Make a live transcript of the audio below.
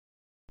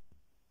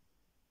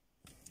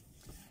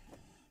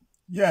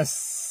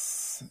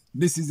Yes,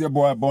 this is your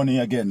boy Bunny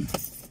again.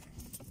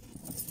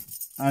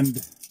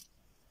 And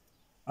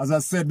as I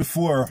said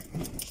before,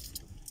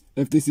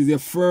 if this is your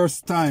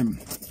first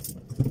time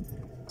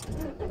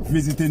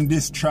visiting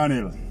this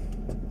channel,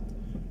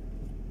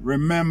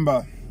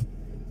 remember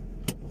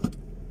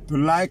to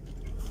like,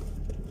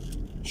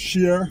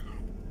 share,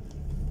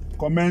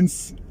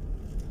 comments,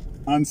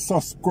 and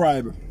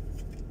subscribe.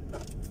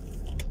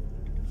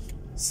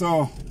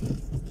 So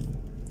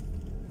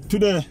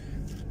today,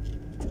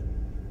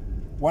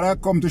 what I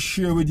come to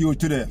share with you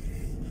today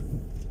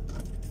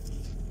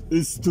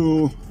is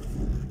to,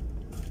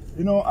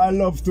 I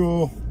love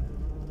to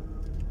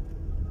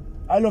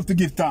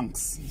give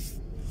thanks.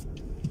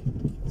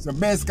 So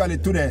basically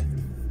today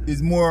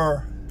is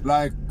more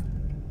like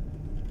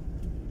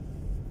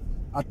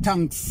a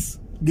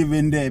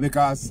Thanksgiving day,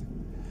 because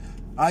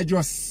I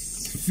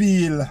just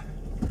feel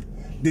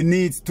the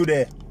need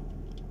today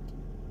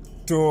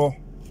to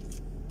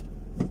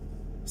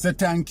say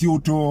thank you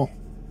to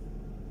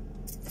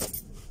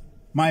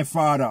my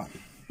father,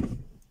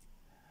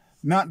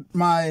 not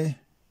my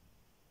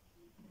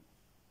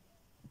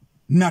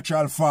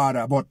natural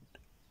father, but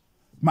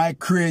my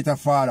creator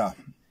father.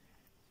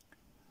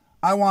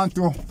 I want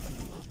to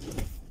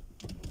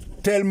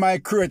tell my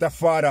creator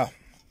father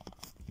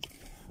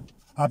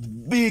a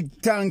big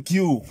thank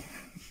you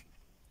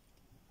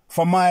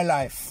for my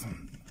life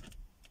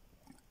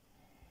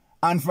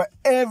and for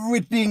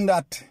everything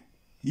that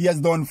he has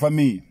done for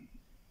me.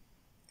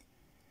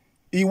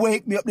 He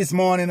wake me up this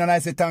morning and I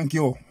say, thank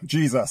you,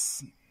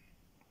 Jesus.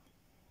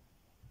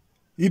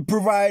 He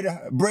provide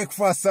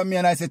breakfast for me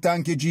and I say,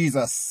 thank you,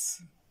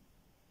 Jesus.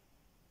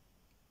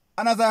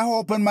 And as I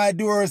open my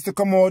doors to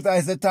come out,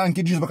 I say, thank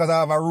you, Jesus, because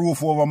I have a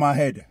roof over my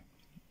head.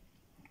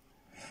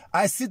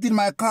 I sit in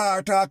my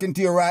car talking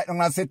to you right now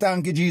and I say,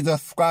 thank you,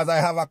 Jesus, because I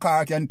have a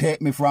car can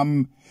take me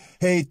from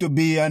A to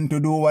B and to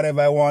do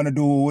whatever I want to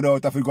do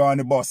without having to go on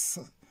the bus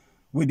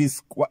with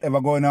this whatever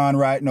going on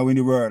right now in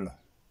the world.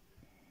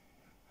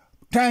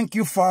 Thank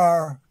you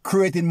for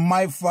creating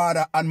my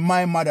father and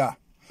my mother,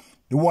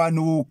 the one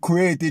who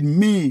created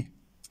me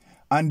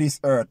and this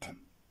earth.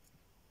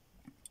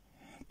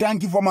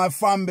 Thank you for my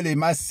family,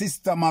 my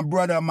sister, my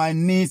brother, my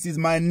nieces,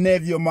 my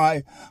nephew,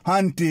 my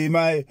auntie,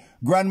 my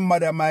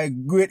grandmother, my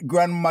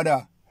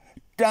great-grandmother.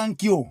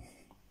 Thank you,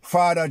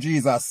 Father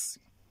Jesus,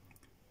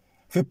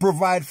 for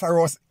provide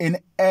for us in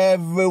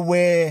every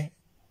way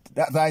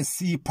that I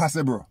see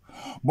possible.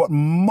 But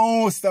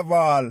most of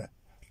all,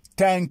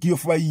 thank you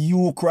for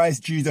you,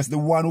 Christ Jesus, the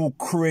one who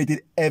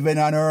created heaven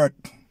and earth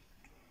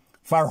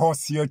for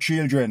us, your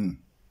children.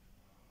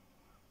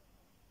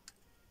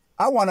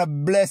 I want to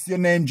bless your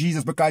name,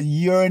 Jesus, because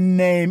your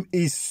name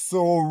is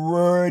so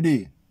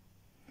worthy.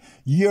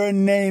 Your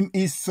name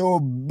is so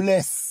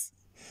blessed.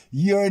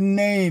 Your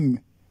name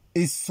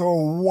is so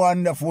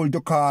wonderful to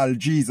call,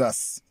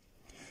 Jesus.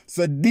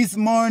 So this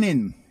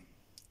morning,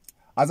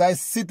 as I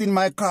sit in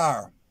my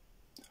car,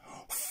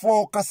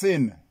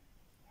 focusing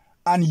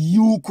on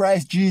you,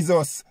 Christ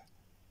Jesus,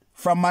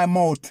 from my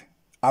mouth,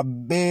 a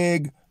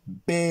big,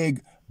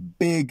 big,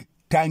 big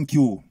thank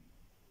you.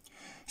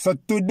 So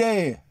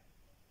today,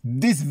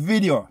 this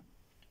video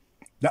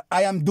that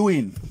I am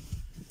doing,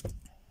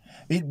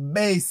 it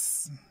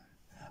based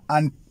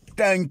on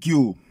thank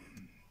you.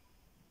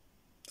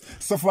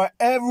 So for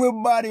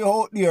everybody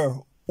out there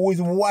who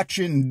is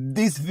watching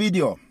this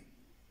video,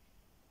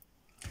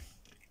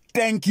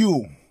 thank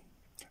you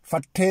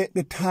for taking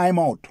the time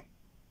out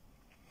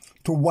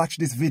to watch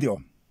this video.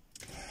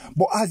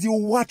 But as you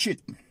watch it,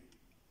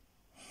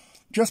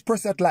 just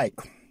press that like.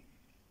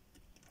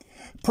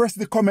 Press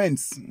the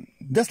comments.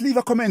 Just leave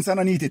a comment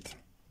underneath it.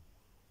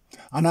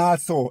 And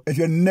also, if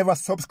you never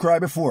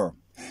subscribed before,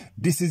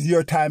 this is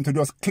your time to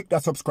just click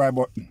that subscribe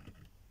button.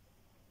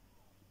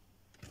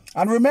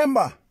 And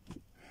remember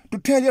to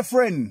tell your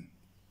friend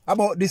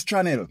about this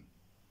channel.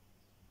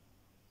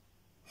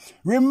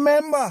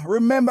 Remember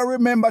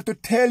to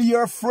tell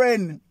your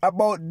friend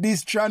about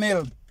this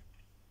channel.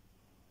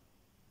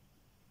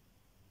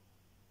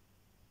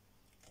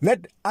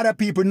 Let other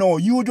people know.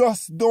 You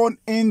just don't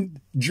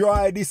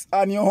enjoy this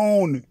on your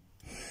own.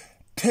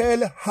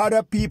 Tell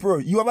other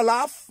people. You have a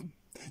laugh?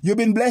 You've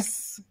been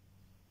blessed?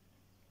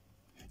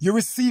 You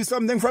receive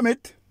something from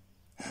it?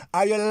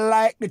 Or you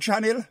like the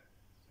channel?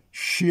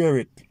 Share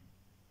it.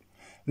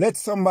 Let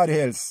somebody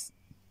else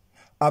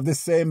have the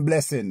same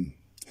blessing,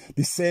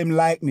 the same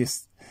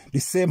likeness, the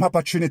same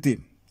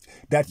opportunity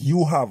that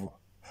you have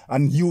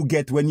and you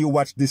get when you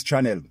watch this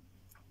channel.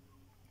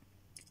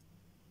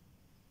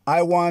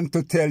 I want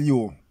to tell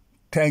you,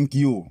 thank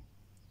you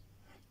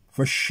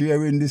for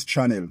sharing this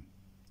channel.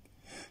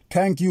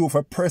 Thank you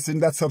for pressing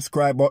that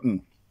subscribe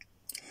button.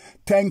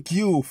 Thank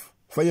you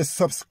for your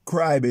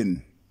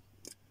subscribing.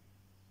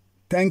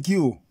 Thank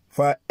you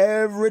for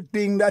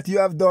everything that you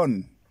have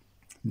done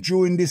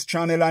during this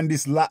channel and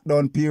this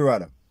lockdown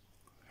period.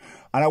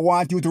 And I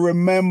want you to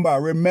remember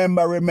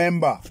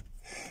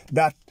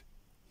that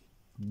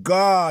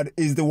God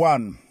is the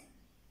one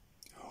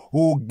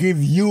who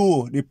give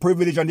you the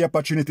privilege and the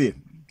opportunity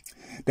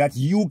that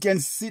you can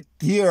sit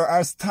here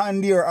or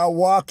stand here or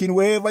walk in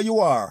wherever you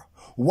are,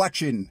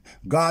 watching.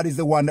 God is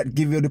the one that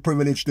gives you the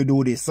privilege to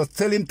do this. So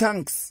tell him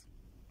thanks.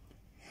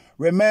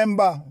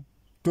 Remember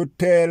to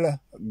tell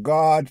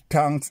God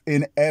thanks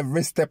in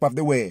every step of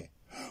the way.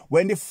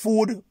 When the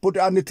food put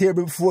on the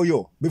table before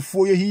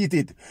you eat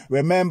it,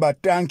 remember,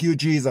 thank you,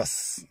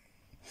 Jesus.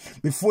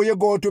 Before you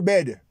go to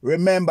bed,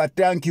 remember,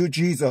 thank you,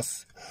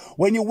 Jesus.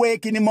 When you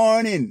wake in the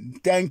morning,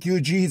 thank you,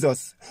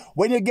 Jesus.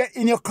 When you get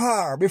in your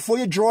car, before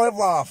you drive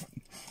off,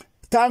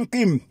 thank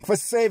him for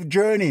safe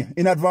journey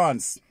in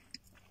advance.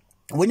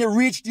 When you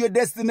reach your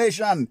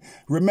destination,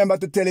 remember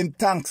to tell him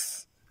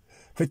thanks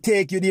for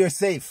take you there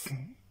safe.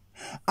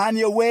 On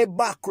your way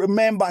back,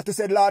 remember to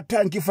say, Lord,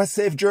 thank you for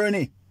safe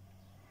journey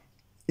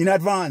in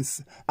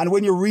advance. And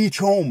when you reach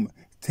home,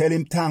 tell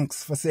him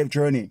thanks for safe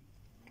journey.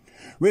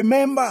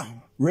 Remember,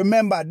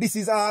 this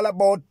is all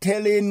about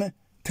telling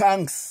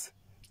thanks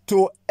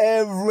to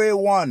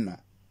everyone.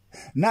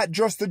 Not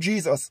just to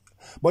Jesus,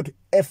 but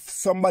if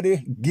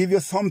somebody give you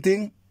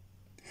something,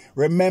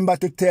 remember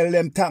to tell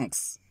them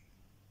thanks.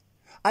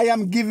 I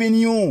am giving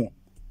you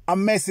a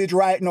message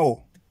right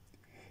now.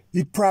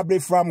 It's probably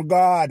from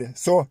God.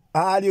 So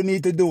all you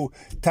need to do,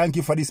 thank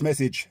you for this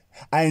message.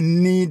 I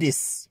need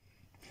this.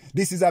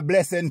 This is a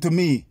blessing to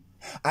me.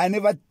 I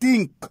never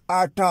think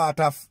or thought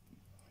of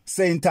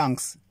saying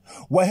thanks.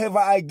 Whatever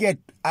I get,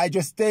 I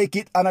just take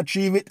it and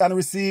achieve it and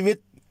receive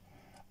it.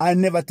 I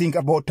never think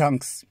about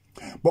thanks.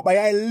 But when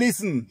I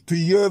listen to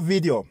your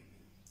video,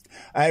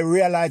 I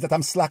realize that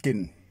I'm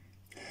slacking.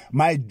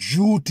 My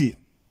duty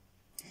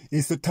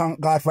is to thank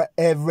God for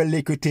every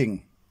little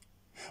thing.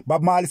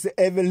 But Marley say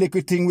every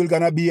little thing will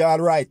gonna be all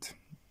right.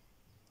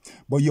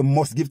 But you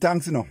must give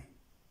thanks, you know.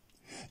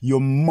 You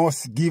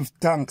must give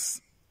thanks.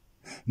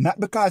 Not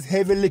because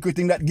every little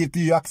thing that give to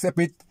you, accept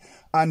it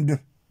and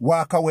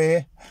walk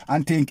away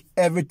and think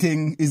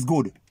everything is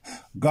good.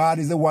 God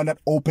is the one that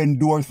opened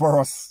doors for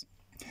us.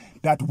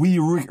 That we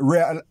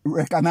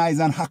recognize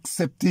and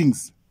accept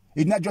things.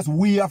 It's not just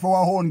we of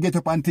our own get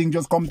up and things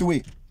just come to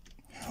it.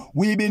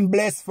 We've been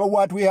blessed for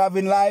what we have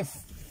in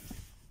life.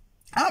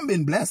 I've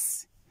been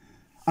blessed.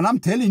 And I'm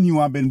telling you,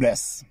 I've been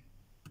blessed.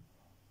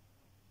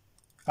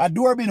 A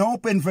door been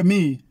open for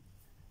me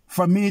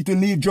to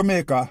leave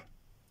Jamaica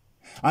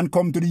and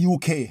come to the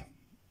UK.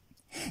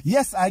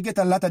 Yes, I get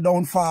a lot of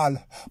downfall,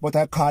 but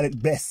I call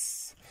it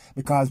blessed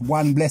because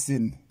one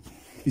blessing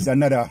is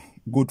another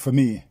good for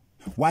me.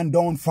 One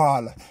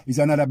downfall is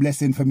another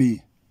blessing for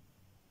me.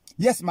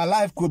 Yes, my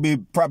life could be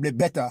probably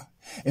better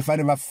if I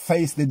never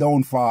faced the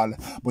downfall,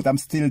 but I'm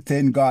still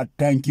telling God,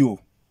 thank you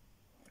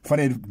for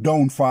the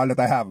downfall that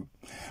I have.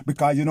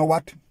 Because you know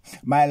what?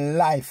 My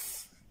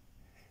life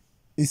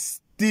is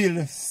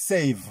still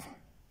safe.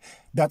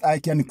 That I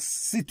can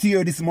sit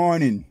here this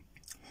morning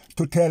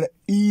to tell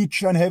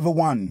each and every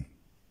one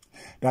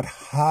that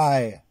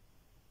I,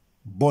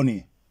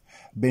 Bunny,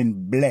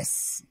 been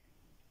blessed.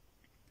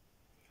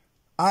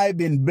 I've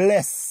been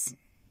blessed.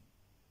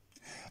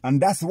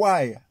 And that's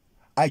why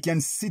I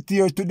can sit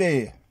here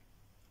today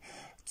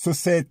to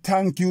say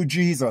thank you,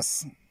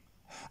 Jesus.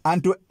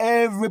 And to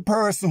every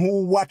person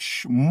who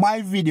watch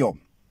my video,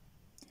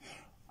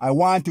 I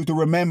want you to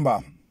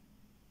remember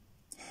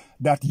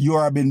that you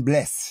are being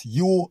blessed.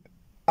 You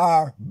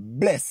are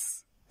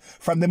blessed.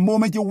 From the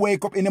moment you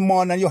wake up in the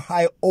morning and your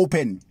eye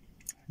open,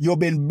 you've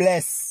been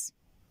blessed.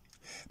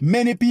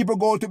 Many people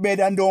go to bed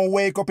and don't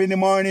wake up in the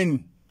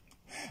morning.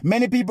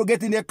 Many people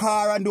get in their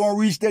car and don't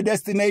reach their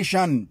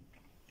destination.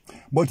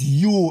 But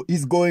you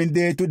is going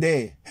day to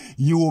day.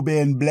 You've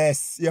been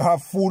blessed. You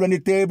have food on the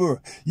table.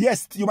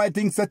 Yes, you might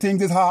think that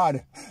things is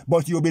hard,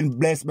 but you've been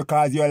blessed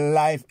because your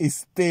life is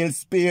still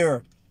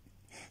spare.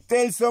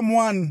 Tell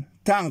someone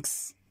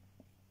thanks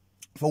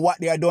for what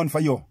they have done for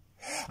you.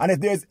 And if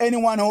there's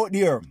anyone out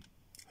there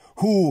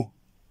who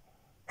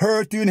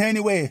hurt you in any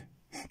way,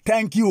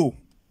 thank you.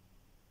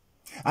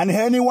 And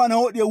anyone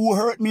out there who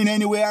hurt me in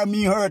any way or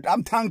me hurt,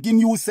 I'm thanking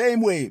you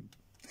same way.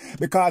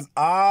 Because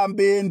I'm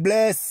being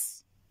blessed.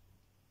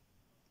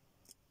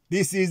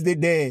 This is the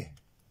day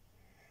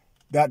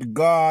that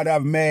God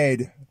have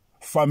made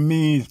for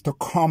me to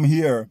come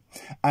here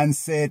and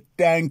say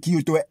thank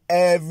you to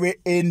every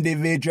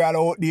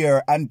individual out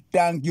there and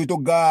thank you to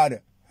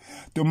God.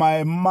 To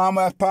my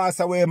mama passed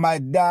away, my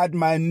dad,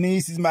 my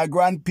nieces, my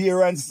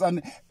grandparents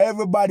and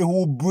everybody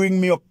who bring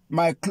me up,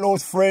 my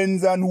close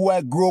friends and who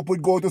I grew up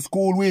with, go to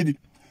school with.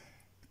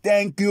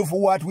 Thank you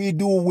for what we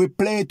do. We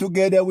play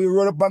together, we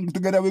run up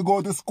together, we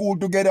go to school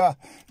together.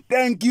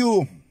 Thank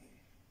you.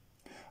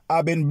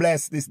 I've been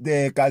blessed this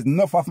day because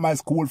enough of my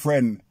school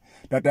friends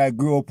that I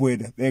grew up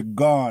with, they're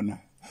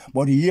gone.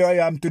 But here I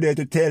am today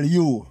to tell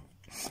you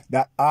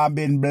that I've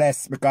been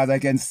blessed because I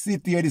can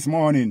sit here this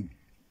morning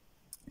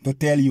to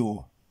tell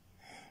you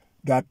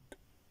that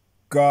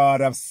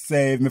God has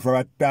saved me for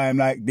a time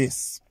like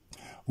this,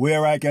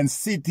 where I can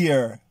sit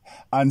here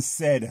and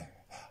said,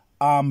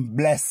 I'm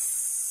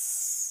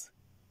blessed.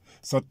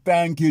 So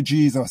thank you,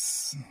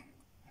 Jesus.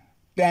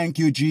 Thank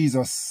you,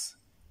 Jesus.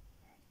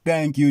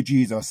 Thank you,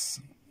 Jesus.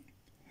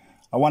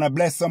 I want to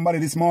bless somebody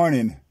this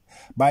morning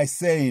by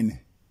saying,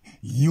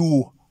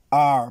 you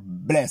are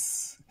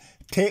blessed.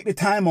 Take the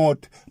time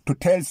out to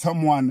tell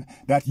someone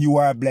that you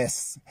are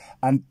blessed.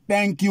 And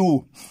thank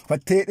you for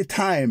taking the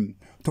time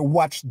to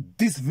watch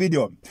this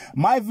video.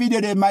 My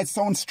video, they might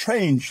sound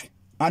strange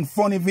and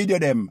funny video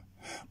them,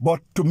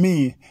 but to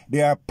me,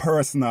 they are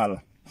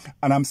personal.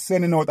 And I'm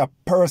sending out a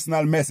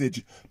personal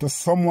message to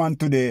someone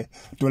today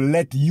to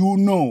let you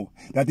know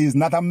that it is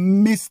not a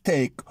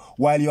mistake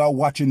while you are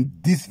watching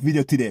this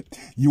video today.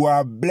 You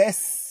are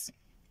blessed.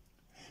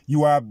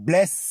 You are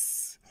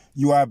blessed.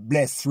 You are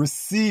blessed.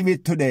 Receive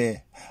it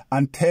today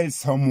and tell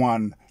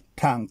someone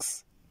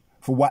thanks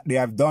for what they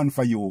have done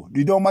for you.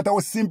 It don't matter how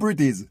simple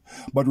it is,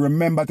 but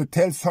remember to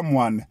tell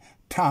someone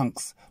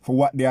thanks for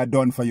what they have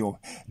done for you.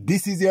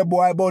 This is your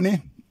boy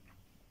Bunny.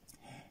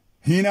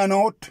 In and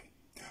out.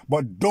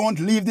 But don't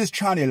leave this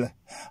channel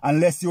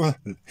unless you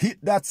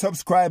hit that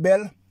subscribe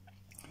bell,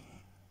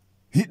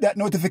 hit that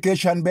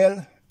notification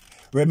bell.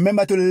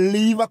 Remember to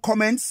leave a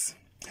comments.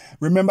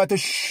 Remember to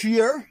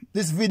share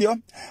this video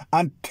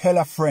and tell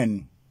a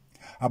friend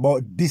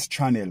about this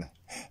channel.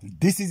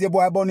 This is your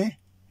boy Bunny.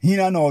 In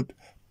and out.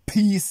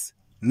 Peace,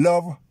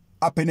 love,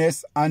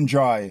 happiness, and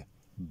joy.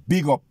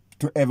 Big up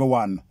to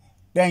everyone.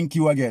 Thank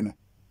you again.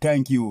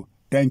 Thank you.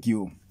 Thank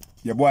you.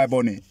 Your boy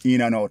Bunny.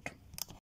 In and out.